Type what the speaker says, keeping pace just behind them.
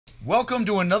Welcome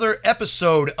to another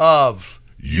episode of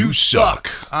You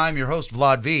Suck. I'm your host,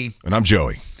 VladV. And I'm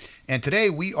Joey. And today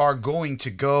we are going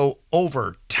to go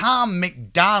over Tom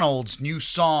MacDonald's new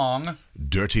song,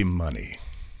 Dirty Money.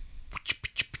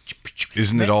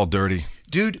 Isn't it all dirty?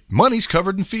 Dude. Money's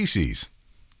covered in feces.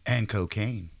 And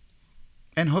cocaine.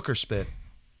 And hooker spit.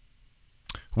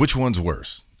 Which one's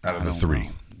worse out of the three?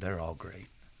 Know. They're all great.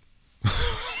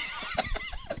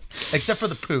 Except for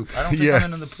the poop. I don't think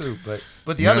I'm into the poop,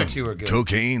 but the other two are good.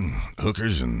 Cocaine,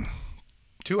 hookers, and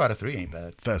 2 out of 3 ain't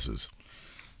bad. fesses.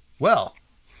 Well,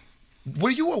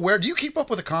 were you aware? Do you keep up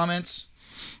with the comments?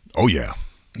 Oh yeah.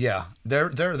 Yeah,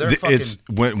 they're fucking. It's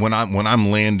when I'm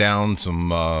laying down some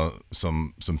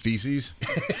feces.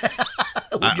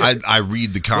 I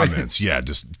read the comments. Yeah,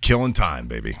 just killing time,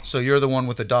 baby. So you're the one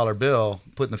with the dollar bill,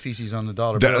 putting the feces on the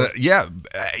dollar bill. Yeah,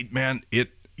 hey, man.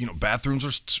 Bathrooms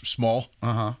are small.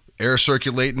 Air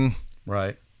circulating.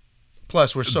 Right.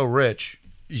 Plus, we're so rich.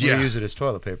 Yeah. We use it as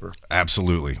toilet paper.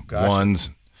 Absolutely. Gotcha. Ones.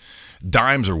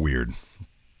 Dimes are weird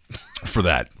for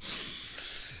that.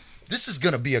 This is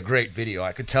going to be a great video.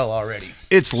 I could tell already.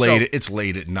 It's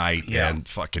late at night, Yeah. and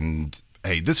fucking,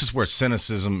 hey, this is where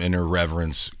cynicism and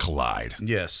irreverence collide.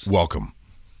 Yes. Welcome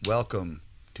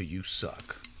to You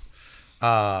Suck.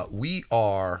 We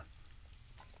are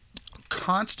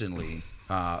constantly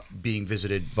being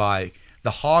visited by the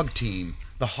Hog team,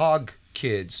 the Hog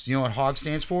kids. You know what Hog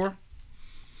stands for?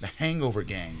 The Hangover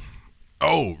Gang.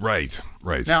 Oh, right.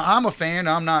 Now I'm a fan.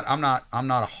 I'm not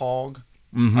a hog.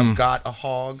 Mm-hmm. I've got a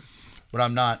hog, but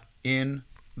I'm not in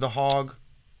the hog.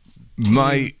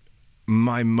 My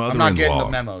mother-in-law. I'm not getting the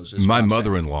memos. My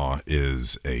mother-in-law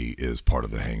is part of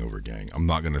the Hangover Gang. I'm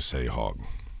not gonna say hog.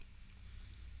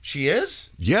 She is?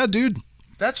 Yeah, dude.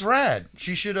 That's rad.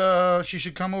 She should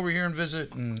come over here and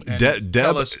visit and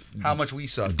tell us how much we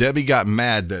suck. Debbie got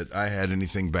mad that I had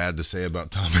anything bad to say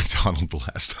about Tom MacDonald the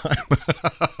last time.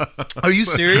 Are you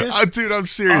serious? Dude, I'm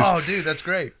serious. Oh, dude, that's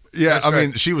great. Yeah, that's great.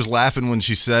 mean, she was laughing when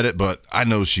she said it, but I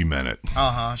know she meant it.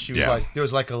 She was like, there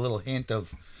was like a little hint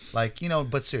of like,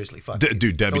 but seriously, fuck.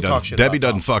 Dude, Debbie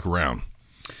doesn't fuck around.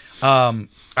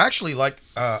 Actually,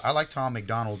 I like Tom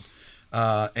MacDonald,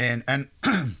 and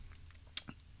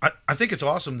I think it's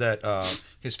awesome that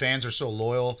his fans are so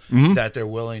loyal that they're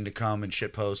willing to come and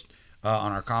shitpost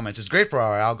on our comments. It's great for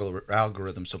our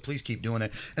algorithm, so please keep doing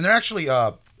it. And they're actually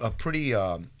pretty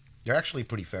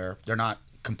fair. They're not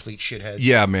complete shitheads.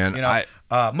 Yeah, man.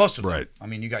 Most of them. Right. I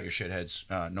mean, you got your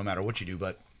shitheads no matter what you do,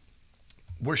 but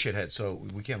we're shitheads, so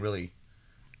we can't really.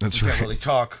 Can't really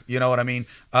talk, you know what I mean?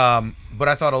 But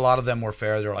I thought a lot of them were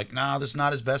fair. They're like, nah, this is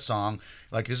not his best song.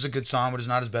 Like, this is a good song, but it's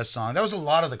not his best song. That was a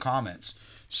lot of the comments.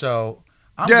 So,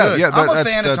 I'm good. I'm a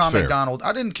fan of Tom MacDonald.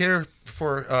 I didn't care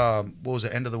for, what was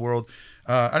it, End of the World.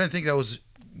 I didn't think that was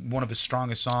one of his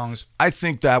strongest songs. I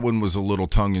think that one was a little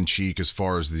tongue-in-cheek as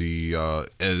far as the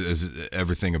as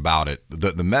everything about it.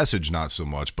 The message, not so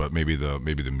much, but maybe the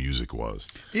music was.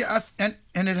 Yeah, and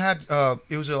it had,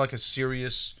 it was like a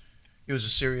serious... It was a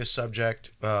serious subject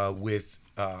with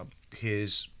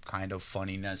his kind of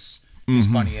funniness, his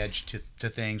funny edge to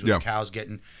things, with the cows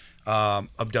getting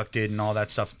abducted and all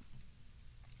that stuff.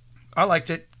 I liked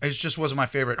it. It just wasn't my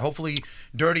favorite. Hopefully,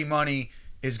 Dirty Money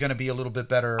is going to be a little bit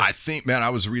better. I think, man, I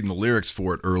was reading the lyrics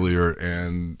for it earlier,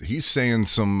 and he's saying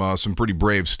some pretty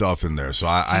brave stuff in there. So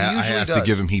I have to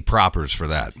give him propers for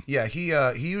that. Yeah, he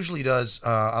usually does.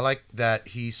 I like that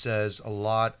he says a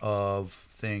lot of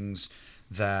things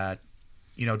that.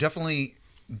 Definitely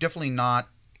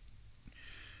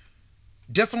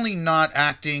not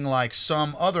acting like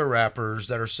some other rappers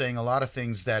that are saying a lot of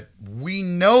things that we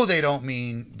know they don't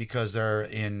mean because they're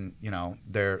in,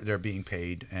 they're being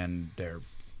paid and they're,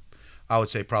 I would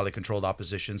say, probably controlled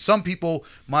opposition. Some people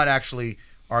might actually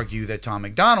argue that Tom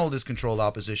MacDonald is controlled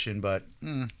opposition, but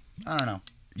I don't know.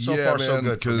 So far, so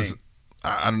good for me.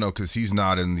 I don't know, because he's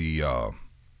not in the,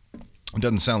 it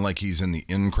doesn't sound like he's in the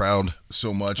in crowd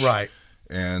so much. Right.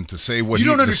 And to say what you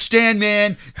don't understand,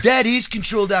 man. That is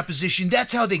controlled opposition.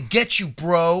 That's how they get you,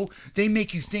 bro. They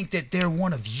make you think that they're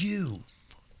one of you.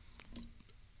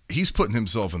 He's putting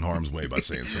himself in harm's way by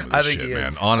saying some of this shit,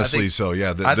 man. Is. Honestly, so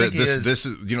yeah. This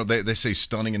is, they say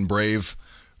stunning and brave.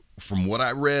 From what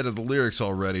I read of the lyrics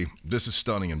already, this is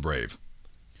stunning and brave.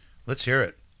 Let's hear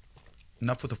it.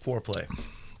 Enough with the foreplay.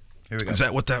 Here we go. Is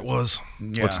that what that was?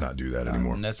 Yeah. Let's not do that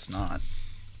anymore. Let's not.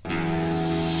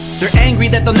 They're angry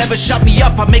that they'll never shut me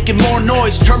up. I'm making more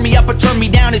noise. Turn me up or turn me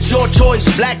down, it's your choice.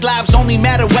 Black lives only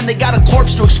matter when they got a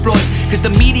corpse to exploit. Cause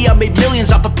the media made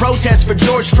millions off the protests for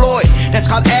George Floyd. That's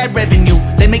called ad revenue.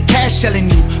 They make cash selling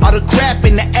you all the crap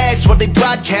in the ads while they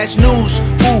broadcast news.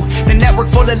 Ooh, the network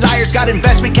full of liars got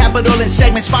investment capital and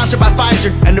segments sponsored by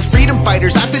Pfizer. And the free freedom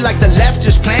fighters. I feel like the left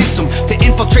just plants them to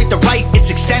infiltrate the right. It's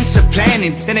extensive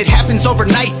planning, then it happens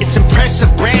overnight. It's impressive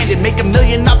branding. Make $1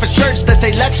 million off of shirts that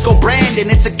say let's go Brandon.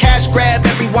 It's a cash grab,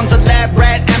 everyone's a lab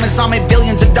rat. Amazon made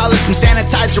billions of dollars from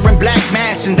sanitizer and black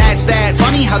mass, and that's that.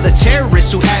 Funny how the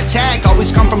terrorists who attack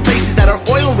always come from places that are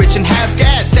oil rich and have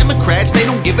gas. Democrats, they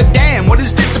don't give a damn. What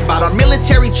is this about? Our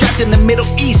military trapped in the Middle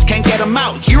East, can't get them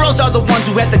out. Heroes are the ones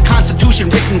who had the Constitution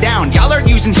written down. Y'all are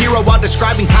using hero while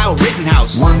describing Kyle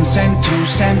Rittenhouse. 1 cent, 2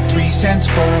 cent, 3 cents,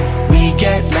 4. We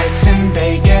get less and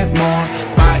they get more.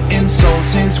 By insult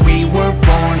since we were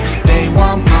born. They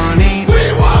want money. We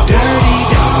want dirty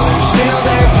dollars fill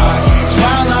their pockets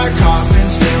while our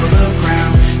coffins fill the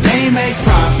ground. They make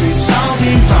profits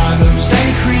solving problems they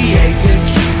create to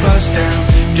keep us down.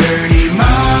 Dirty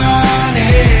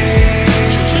money.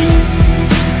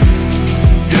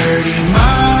 Dirty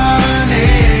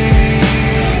money.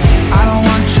 I don't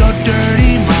want your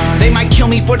dirty money. They might kill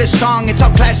me for the song, it's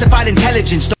all classified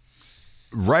intelligence.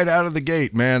 Right out of the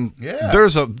gate, man. Yeah.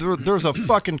 There's a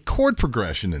fucking chord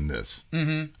progression in this.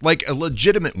 Like a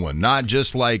legitimate one, not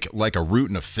just like a root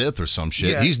and a fifth or some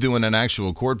shit. Yeah. He's doing an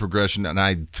actual chord progression, and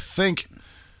I think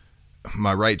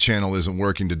my right channel isn't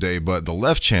working today, but the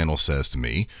left channel says to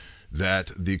me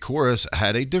that the chorus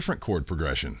had a different chord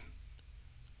progression.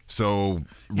 So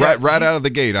right out of the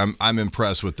gate, I'm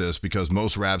impressed with this, because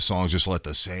most rap songs just let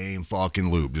the same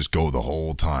fucking loop just go the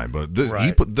whole time. But this,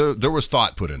 there was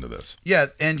thought put into this. Yeah,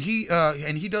 and he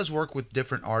does work with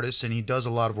different artists, and he does a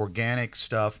lot of organic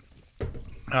stuff.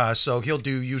 So he'll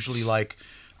do usually like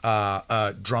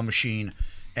a drum machine,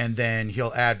 and then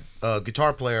he'll add a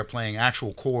guitar player playing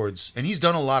actual chords. And he's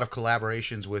done a lot of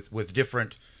collaborations with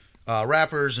different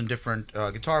rappers and different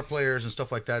guitar players and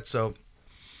stuff like that. So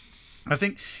I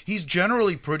think he's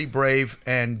generally pretty brave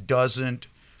and doesn't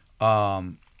give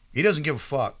a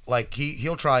fuck. Like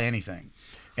he'll try anything,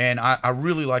 and I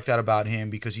really like that about him,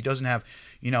 because he doesn't have,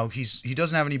 he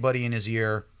doesn't have anybody in his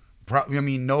ear. I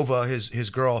mean, Nova,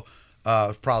 his girl,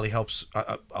 probably helps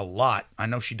a lot. I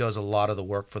know she does a lot of the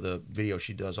work for the video.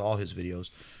 She does all his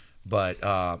videos, but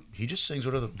he just sings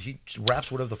he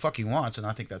raps whatever the fuck he wants, and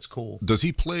I think that's cool. Does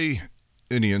he play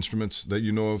any instruments that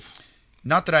you know of?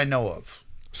 Not that I know of.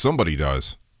 Somebody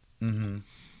does.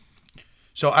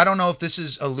 So I don't know if this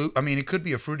is a loop. I mean, it could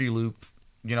be a Fruity Loop.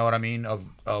 You know what I mean? Of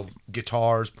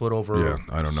guitars put over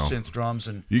I don't know. synth drums.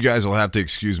 And you guys will have to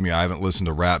excuse me. I haven't listened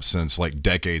to rap since like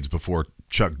decades before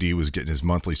Chuck D was getting his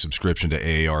monthly subscription to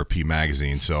AARP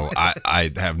magazine. So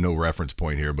I have no reference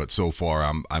point here, but so far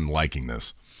I'm liking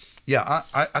this. Yeah,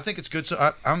 I think it's good.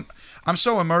 So I'm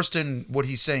so immersed in what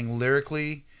he's saying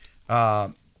lyrically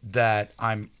that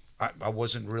I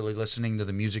wasn't really listening to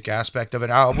the music aspect of it.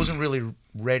 I wasn't really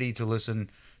ready to listen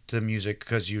to music,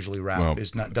 because usually rap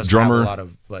doesn't have a lot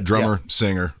of drummer,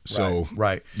 singer. So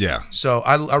right. Yeah. So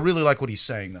I really like what he's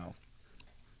saying though.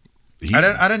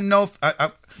 I didn't know if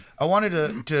I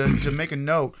wanted to make a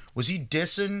note. Was he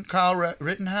dissing Kyle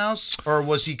Rittenhouse, or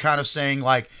was he kind of saying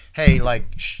like, hey, like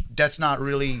that's not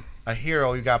really a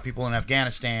hero. You got people in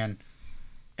Afghanistan,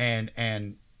 and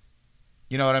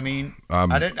you know what I mean?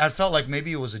 I felt like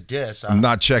maybe it was a diss. I'm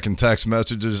not checking text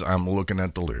messages. I'm looking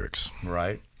at the lyrics.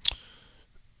 Right.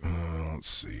 Let's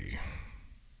see.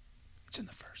 It's in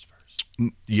the first verse.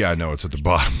 Yeah, I know. It's at the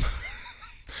bottom.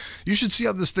 You should see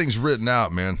how this thing's written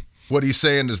out, man. What he's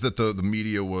saying is that the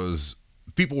media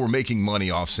people were making money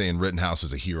off saying Rittenhouse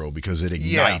is a hero, because it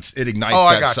ignites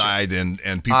that side, and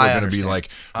people are going to be like,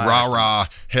 rah rah,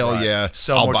 hell yeah,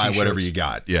 I'll buy whatever you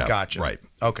got. Yeah, gotcha. Right.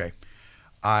 Okay,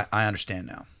 I understand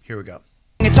now. Here we go.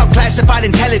 It's all classified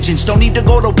intelligence. Don't need to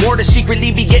go to war to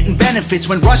secretly be getting benefits.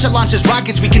 When Russia launches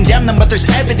rockets, we condemn them, but there's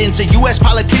evidence a U.S.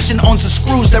 politician owns the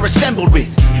screws they're assembled with.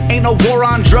 Ain't no war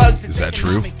on drugs. Is that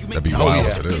true? That'd be wild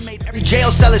if it is. Every jail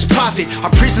cell is profit.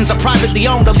 Our prisons are privately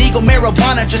owned. Illegal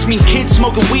marijuana just mean kids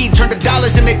smoking weed turn to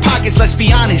dollars in their pockets, let's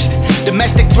be honest.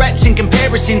 Domestic threats in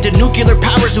comparison to nuclear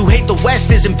powers who hate the West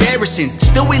is embarrassing.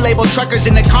 Still we label truckers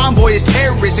in the convoy as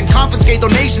terrorists and confiscate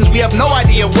donations. We have no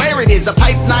idea where it is. A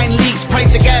pipeline leaks,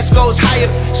 price of gas goes higher.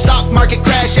 Stock market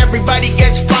crash, everybody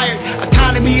gets fired.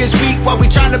 Economy is weak while we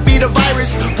trying to beat a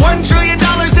virus. $1 trillion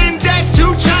in debt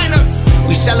to China.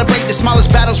 We celebrate the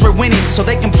smallest battles we're winning, so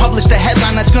they can publish the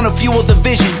headline that's gonna fuel the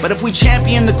vision. But if we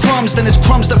champion the crumbs, then it's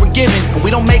crumbs that we're given. And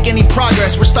we don't make any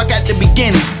progress, we're stuck at the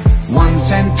beginning. 1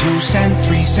 cent, 2 cent,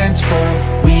 3 cents, 4.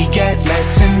 We get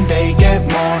less and they get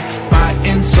more. By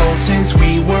insult since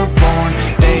we were born.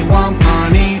 They want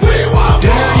money. We want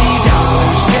dirty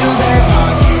dollars fill their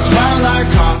pockets while our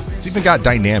coffins. It's even got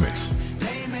dynamics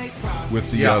with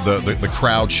the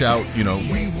crowd shout. You know,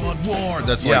 we want war.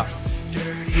 That's like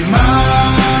dirty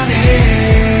money.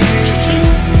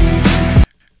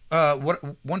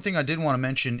 one thing I did want to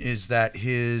mention is that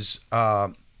his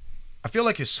I feel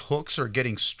like his hooks are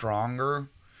getting stronger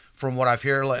from what I've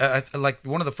heard. Like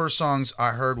one of the first songs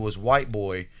I heard was White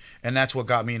Boy, and that's what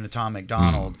got me into Tom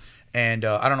MacDonald. And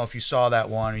I don't know if you saw that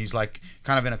one. He's like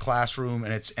kind of in a classroom,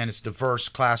 and it's diverse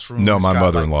classroom. No, my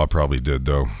mother-in-law probably did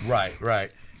though.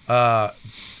 Right. And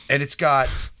it's got.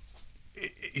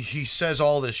 He says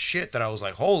all this shit that I was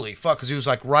like, holy fuck, because he was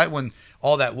like right when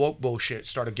all that woke bullshit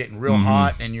started getting real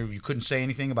hot, and you couldn't say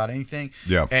anything about anything.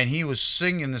 Yeah. And he was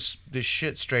singing this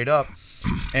shit straight up,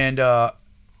 and I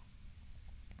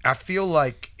feel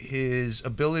like his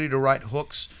ability to write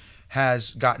hooks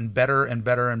has gotten better and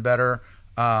better and better.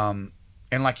 And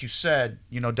like you said,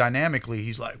 dynamically,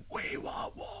 he's like, "We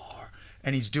want war,"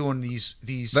 and he's doing these.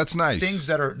 That's nice. Things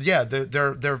that are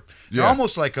they're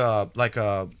almost like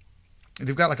a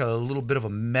they've got like a little bit of a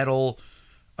metal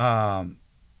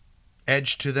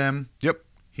edge to them. Yep.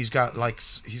 He's got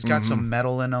some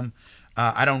metal in him.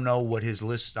 I don't know what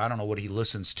I don't know what he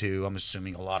listens to. I'm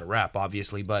assuming a lot of rap,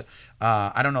 obviously, but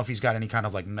I don't know if he's got any kind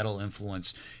of like metal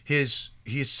influence. His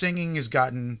singing has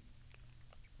gotten.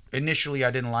 Initially,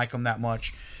 I didn't like him that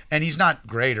much, and he's not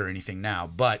great or anything now.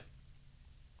 But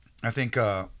I think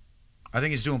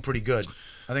he's doing pretty good.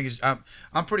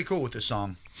 I'm pretty cool with this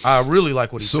song. I really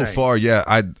like what he's saying. So far, yeah,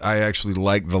 I actually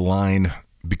like the line,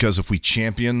 because if we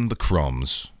champion the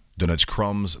crumbs, then it's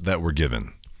crumbs that we're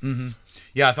given. Mm-hmm.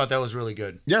 Yeah, I thought that was really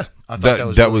good. Yeah, I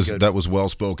thought that was good. That was well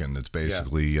spoken. It's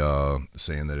basically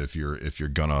saying that if you're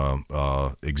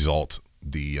gonna exalt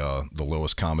the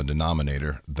lowest common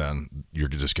denominator, then you're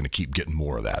just gonna keep getting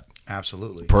more of that.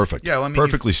 Absolutely. Perfect. Yeah, well, I mean,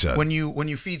 perfectly said. When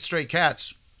you feed stray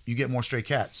cats, you get more stray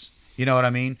cats. You know what I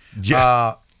mean?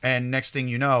 Yeah. And next thing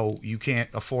you know, you can't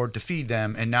afford to feed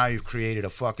them, and now you've created a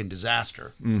fucking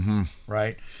disaster. Mm-hmm.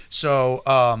 Right? So,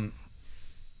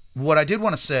 what I did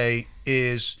want to say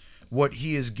is what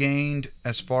he has gained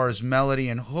as far as melody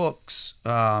and hooks.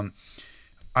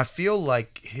 I feel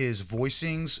like his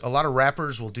voicings, a lot of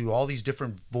rappers will do all these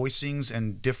different voicings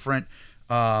and different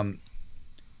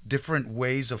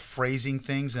ways of phrasing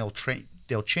things. And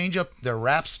they'll change up their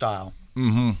rap style.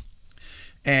 Mm-hmm.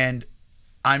 And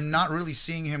I'm not really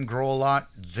seeing him grow a lot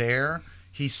there.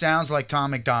 He sounds like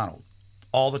Tom MacDonald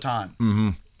all the time.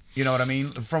 Mm-hmm. You know what I mean?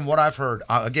 From what I've heard.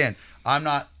 Again, I'm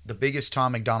not the biggest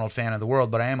Tom MacDonald fan in the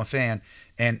world, but I am a fan.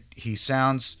 And he's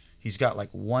got like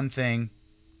one thing.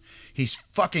 He's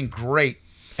fucking great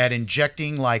at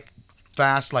injecting like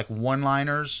fast like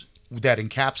one-liners that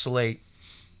encapsulate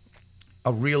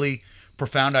a really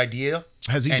profound idea.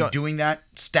 Has he doing that,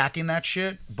 stacking that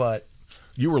shit? But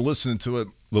you were listening to it,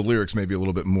 the lyrics maybe a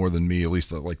little bit more than me, at least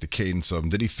like the cadence of them.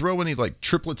 Did he throw any like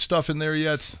triplet stuff in there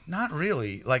yet? Not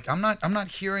really. Like I'm not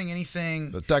hearing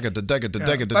anything. The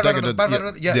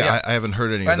Yeah. I haven't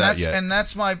heard any of that yet. And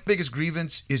that's my biggest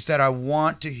grievance, is that I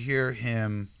want to hear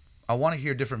him. I want to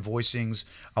hear different voicings.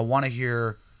 I want to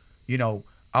hear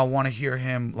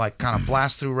him like kind of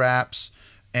blast through raps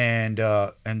and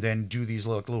then do these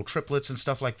little triplets and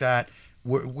stuff like that.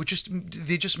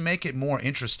 They just make it more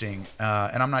interesting.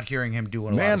 And I'm not hearing him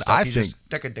doing a lot of stuff. I think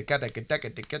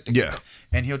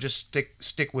and he'll just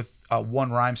stick with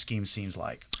one rhyme scheme. Seems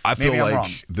like I feel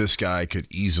like this guy could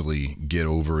easily get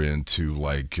over into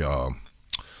like a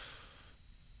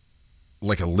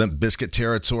Limp Bizkit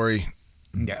territory.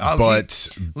 Yeah, but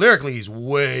lyrically, he's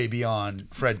way beyond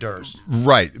Fred Durst.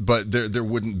 Right, but there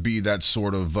wouldn't be that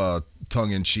sort of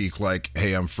tongue in cheek like,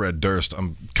 "Hey, I'm Fred Durst.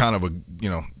 I'm kind of a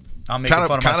I'm making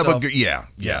fun of myself." Yeah.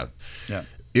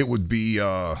 It would be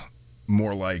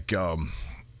more like I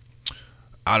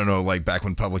don't know, like back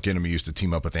when Public Enemy used to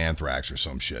team up with Anthrax or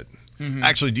some shit. Mm-hmm.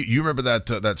 Actually, do you remember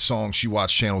that song "She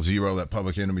Watched Channel Zero"? That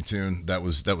Public Enemy tune that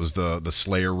was the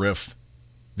Slayer riff,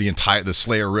 the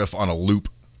Slayer riff on a loop.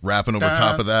 Rapping over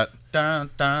top of that.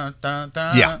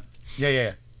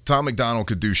 Yeah. Tom MacDonald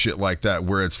could do shit like that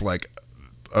where it's like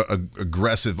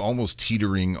aggressive, almost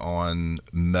teetering on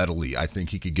metally. I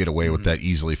think he could get away with that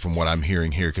easily from what I'm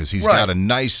hearing here, because he's got a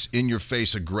nice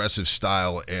in-your-face aggressive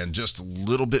style and just a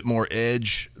little bit more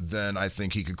edge. Then I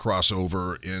think he could cross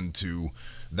over into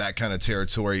that kind of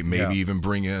territory, maybe even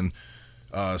bring in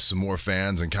some more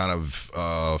fans and kind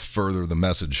of further the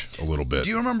message a little bit. Do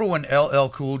you remember when LL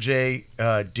Cool J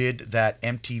did that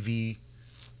MTV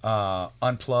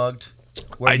Unplugged?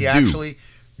 Where he actually,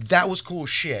 that was cool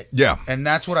shit. Yeah. And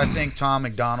that's what I think Tom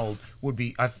MacDonald would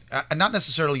be. Not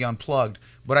necessarily unplugged,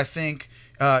 but I think,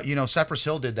 Cypress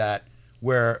Hill did that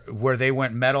where they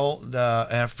went metal. And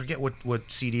I forget what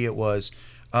CD it was,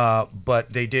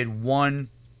 but they did one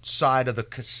side of the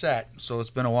cassette, so it's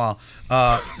been a while.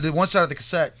 The one side of the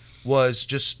cassette was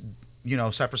just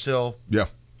Cypress Hill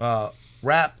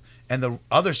rap, and the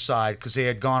other side, because they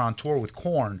had gone on tour with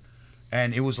Korn,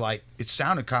 and it was like, it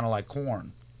sounded kind of like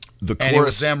Korn. The and chorus, it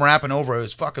was them rapping over it. It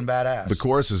was fucking badass. The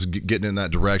chorus is getting in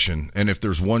that direction, and if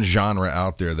there's one genre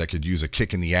out there that could use a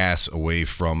kick in the ass away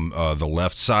from the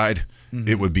left side,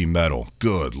 it would be metal.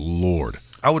 Good Lord.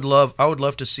 I would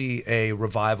love to see a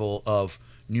revival of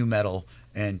new metal,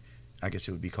 and I guess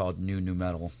it would be called new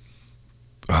metal.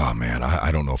 Oh man,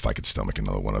 I don't know if I could stomach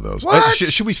another one of those. What?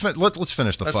 Should we? Let's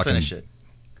finish the fucking. Let's finish it.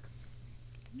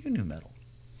 New metal.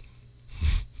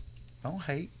 Don't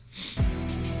hate.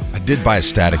 I did buy a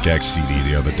Static X CD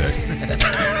the other day.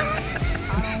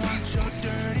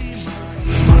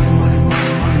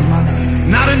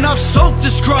 Not enough soap to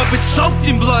scrub, it's soaked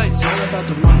in blood. It's all about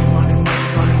the money, money, money,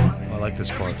 money. I like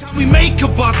this part. We make a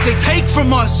buck, they take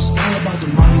from us. It's all about the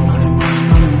money, money, money,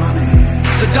 money, money.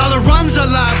 The dollar runs our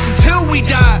lives until we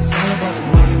die. It's all about the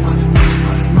money, money, money,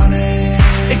 money, money.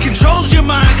 It controls your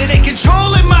mind and it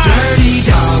controlling mine.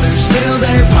 $30 fill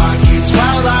their pockets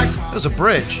while It was a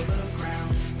bridge.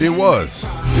 It was.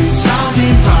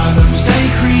 Solving problems they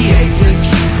create to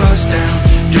keep us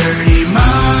down. Dirty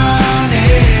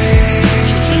money.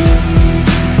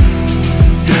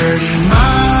 Dirty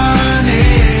money.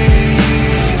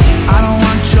 I don't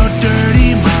want your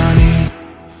dirty money.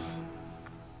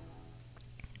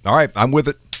 All right, I'm with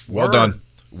it. Well Word. done.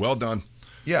 Well done.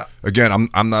 Yeah. Again,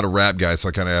 I'm not a rap guy, so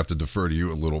I kind of have to defer to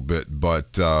you a little bit.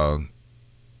 But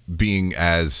being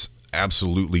as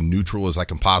absolutely neutral as I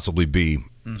can possibly be,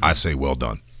 I say well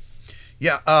done.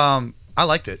 Yeah, I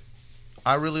liked it.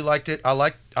 I really liked it. I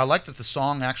liked that the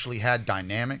song actually had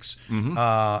dynamics.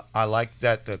 I liked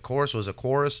that the chorus was a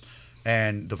chorus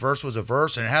and the verse was a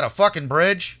verse, and it had a fucking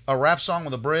bridge, a rap song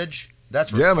with a bridge.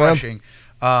 That's refreshing.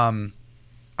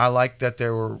 I liked that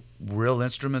there were real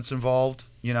instruments involved.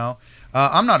 You know,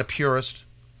 I'm not a purist,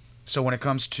 so when it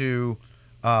comes to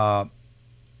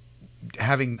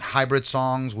having hybrid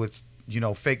songs with, you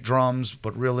know, fake drums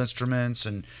but real instruments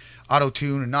and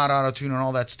auto-tune and not auto-tune and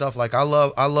all that stuff, like I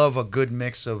love a good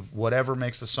mix of whatever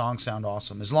makes the song sound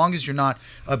awesome, as long as you're not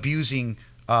abusing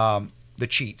the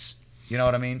cheats. You know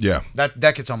what I mean? Yeah. That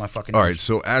gets on my fucking All nerves. right,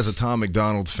 so as a Tom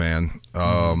MacDonald fan,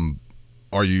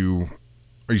 are you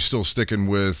still sticking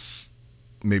with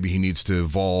maybe he needs to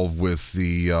evolve with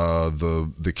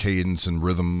the cadence and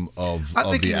rhythm of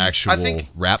the actual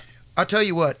rap? I'll tell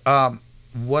you what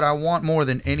I want more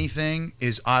than anything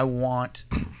is I want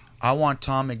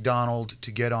Tom MacDonald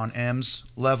to get on M's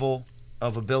level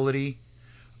of ability,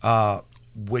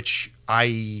 which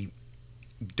I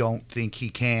don't think he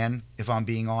can, if I'm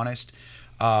being honest.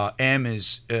 M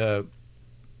is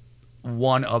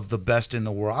one of the best in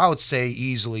the world. I would say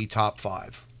easily top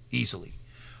 5. Easily.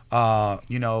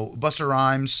 You know, Busta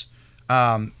Rhymes,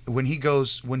 when he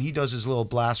does his little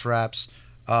blast raps,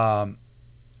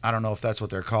 I don't know if that's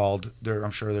what they're called. I'm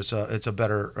sure it's a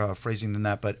better phrasing than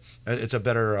that, but it's a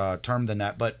better term than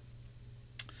that. But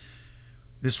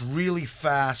this really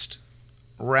fast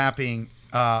rapping,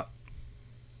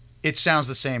 it sounds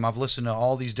the same. I've listened to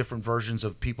all these different versions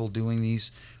of people doing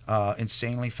these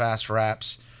insanely fast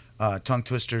raps, tongue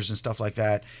twisters and stuff like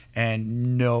that,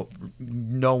 and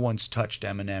no one's touched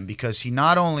Eminem, because he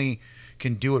not only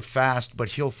can do it fast,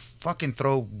 but he'll fucking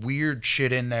throw weird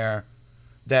shit in there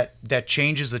that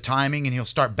changes the timing, and he'll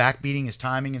start backbeating his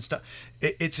timing and stuff.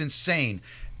 It's insane,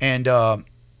 and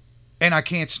I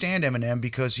can't stand Eminem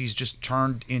because he's just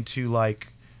turned into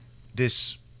like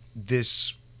this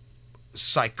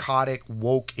psychotic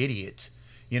woke idiot.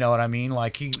 You know what I mean?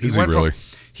 Like he went really?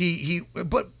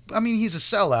 But I mean, he's a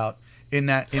sellout in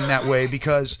that way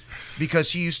because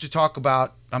he used to talk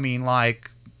about, I mean,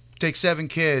 like, take 7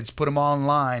 kids, put them all in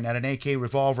line at an AK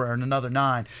revolver and another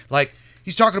 9. Like,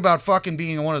 he's talking about fucking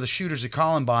being one of the shooters at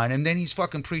Columbine, and then he's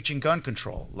fucking preaching gun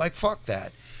control. Like, fuck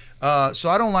that. So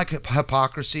I don't like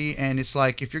hypocrisy, and it's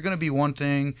like, if you're going to be one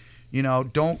thing, you know,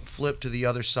 don't flip to the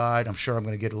other side. I'm sure I'm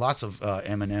going to get lots of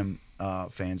Eminem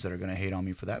fans that are going to hate on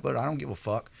me for that, but I don't give a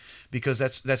fuck, because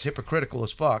that's hypocritical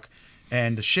as fuck.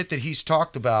 And the shit that he's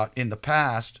talked about in the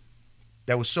past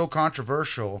that was so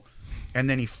controversial, and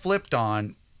then he flipped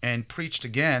on and preached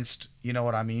against, you know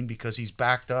what I mean, because he's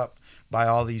backed up by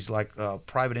all these like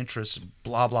private interests,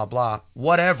 blah blah blah,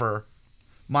 whatever.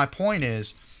 My point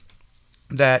is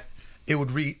that it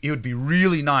would be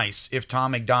really nice if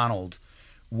Tom MacDonald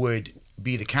would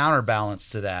be the counterbalance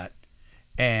to that,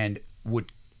 and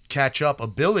would catch up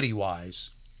ability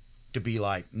wise to be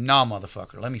like, nah,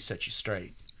 motherfucker, let me set you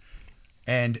straight.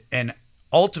 And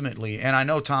ultimately, and I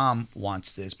know Tom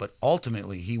wants this, but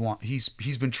ultimately he's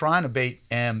been trying to bait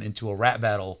M into a rap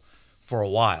battle for a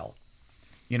while.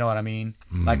 You know what I mean?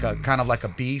 Like a kind of like a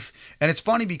beef. And it's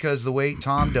funny because the way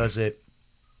Tom does it,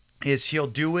 is he'll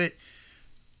do it.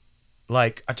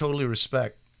 Like, I totally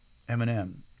respect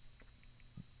Eminem,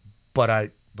 but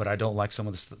I don't like some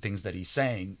of the things that he's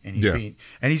saying, and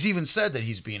he's even said that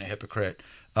he's being a hypocrite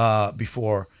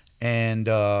before, and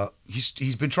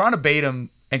he's been trying to bait him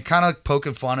and kind of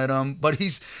poking fun at him, but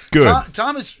he's good.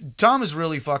 Tom is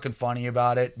really fucking funny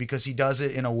about it because he does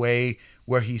it in a way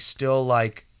where he's still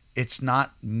like, it's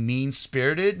not mean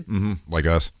spirited, like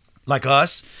us,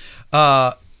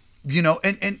 you know,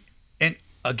 and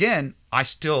again, I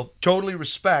still totally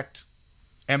respect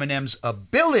Eminem's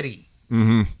ability,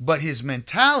 but his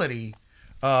mentality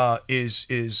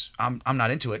is I'm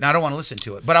not into it, and I don't want to listen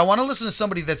to it. But I want to listen to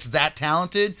somebody that's that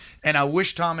talented, and I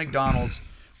wish Tom MacDonald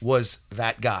was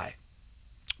that guy.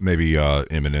 Maybe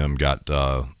Eminem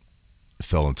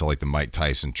fell into like the Mike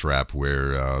Tyson trap,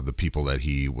 where the people that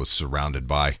he was surrounded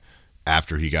by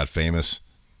after he got famous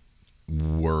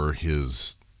were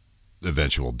his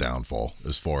eventual downfall,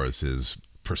 as far as his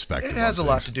perspective. It has a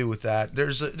lot to do with that.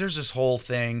 There's this whole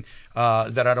thing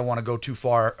that I don't want to go too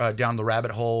far down the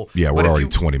rabbit hole. Yeah, we're already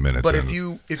 20 minutes. But if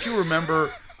you remember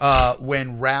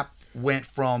when rap went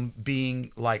from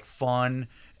being like fun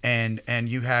and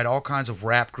you had all kinds of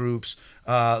rap groups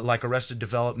like Arrested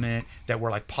Development that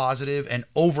were like positive, and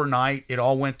overnight it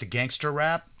all went to gangster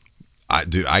rap.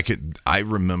 I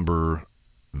remember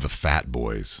the Fat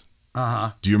Boys.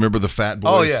 Do you remember the Fat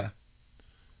Boys? Oh yeah.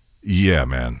 Yeah,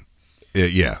 man.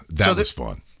 That was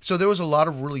fun. So there was a lot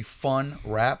of really fun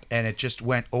rap, and it just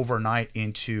went overnight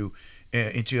into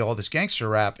all this gangster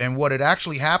rap. And what had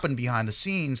actually happened behind the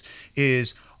scenes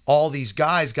is all these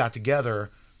guys got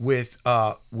together with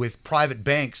private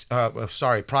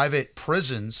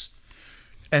prisons,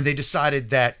 and they decided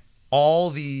that all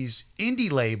these indie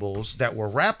labels that were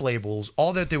rap labels,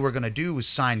 all that they were going to do was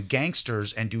sign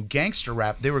gangsters and do gangster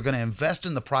rap. They were going to invest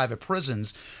in the private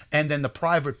prisons, and then the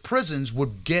private prisons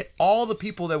would get all the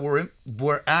people that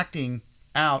were acting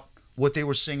out what they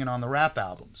were singing on the rap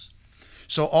albums.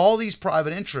 So all these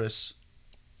private interests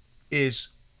is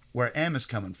where M is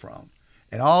coming from.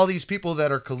 And all these people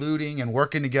that are colluding and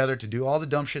working together to do all the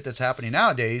dumb shit that's happening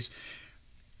nowadays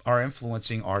are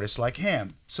influencing artists like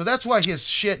him. So that's why his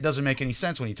shit doesn't make any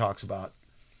sense when he talks about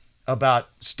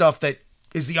stuff that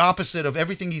is the opposite of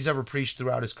everything he's ever preached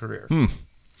throughout his career.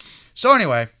 So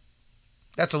anyway,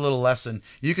 that's a little lesson.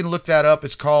 You can look that up.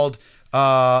 It's called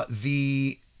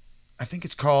the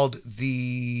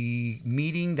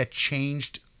Meeting That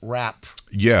Changed Rap.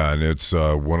 Yeah, and it's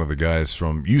one of the guys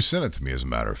from, you sent it to me as a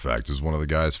matter of fact, is one of the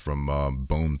guys from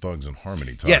Bone Thugs and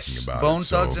Harmony talking about it. Bone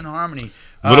Thugs and Harmony.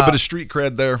 A little bit of street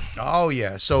cred there. Oh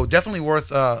yeah, so definitely worth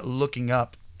looking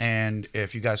up, and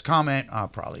if you guys comment, I'll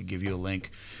probably give you a link.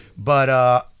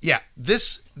 But yeah,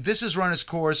 this has run its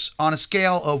course on a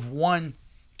scale of 1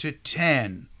 to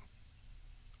 10.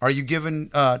 Are you giving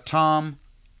Tom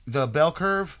the bell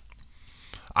curve?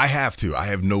 I have to. I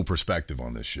have no perspective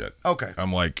on this shit. Okay.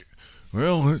 I'm like,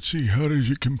 well, let's see. How does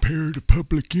it compare to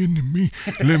Public Enemy?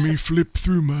 Let me flip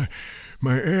through my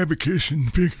abacus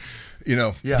and pick. You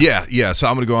know. Yeah. So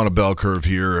I'm going to go on a bell curve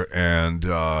here, and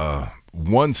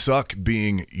 1 suck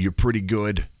being you're pretty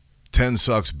good, 10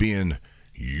 sucks being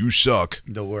you suck.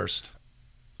 The worst.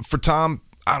 For Tom,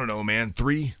 I don't know, man.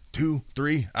 3, 2,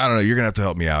 3. I don't know. You're gonna have to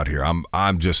help me out here. I'm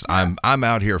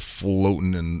out here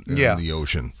floating in the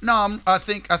ocean. No, I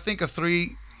think a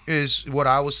 3 is what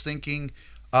I was thinking.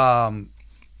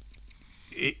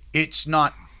 It's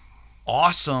not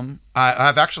awesome.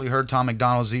 I've actually heard Tom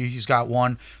MacDonald. He's got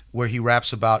one where he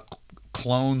raps about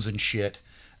clones and shit,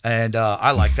 and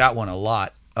I like that one a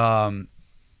lot.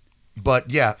 But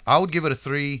yeah, I would give it a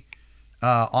 3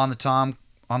 on the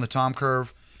Tom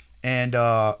curve, and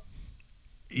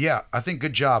yeah, I think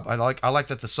good job. I like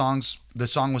that the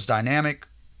song was dynamic.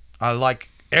 I like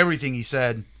everything he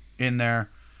said in there,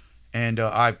 and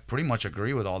I pretty much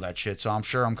agree with all that shit. So I'm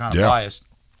sure I'm kind of biased.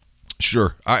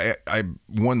 Sure. I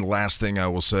one last thing I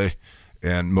will say,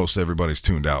 and most everybody's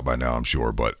tuned out by now, I'm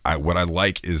sure, but what I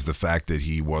like is the fact that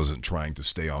he wasn't trying to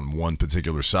stay on one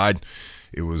particular side.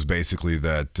 It was basically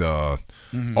that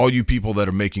all you people that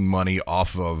are making money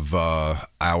off of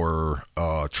our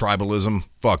tribalism,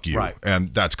 fuck you. Right.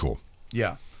 And that's cool.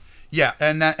 Yeah. Yeah,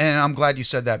 and I'm glad you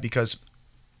said that, because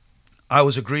I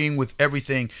was agreeing with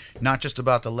everything, not just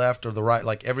about the left or the right.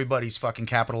 Like, everybody's fucking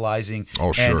capitalizing.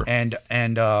 Oh, sure. And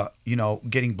you know,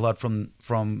 getting blood from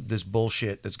this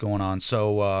bullshit that's going on.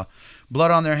 So,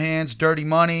 blood on their hands, dirty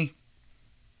money.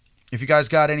 If you guys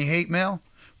got any hate mail,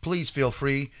 please feel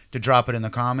free to drop it in the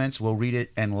comments. We'll read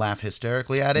it and laugh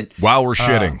hysterically at it. While we're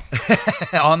shitting.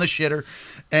 On the shitter.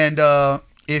 And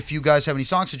if you guys have any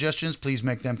song suggestions, please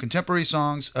make them contemporary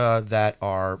songs that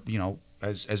are, you know,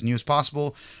 as new as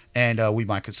possible, and we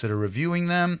might consider reviewing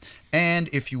them. And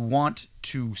if you want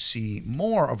to see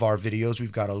more of our videos,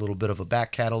 we've got a little bit of a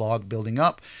back catalog building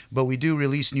up, but we do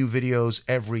release new videos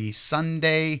every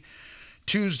Sunday,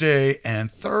 Tuesday,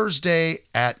 and Thursday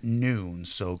at noon.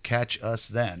 So catch us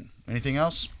then. Anything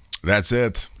else? That's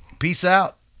it. Peace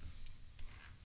out.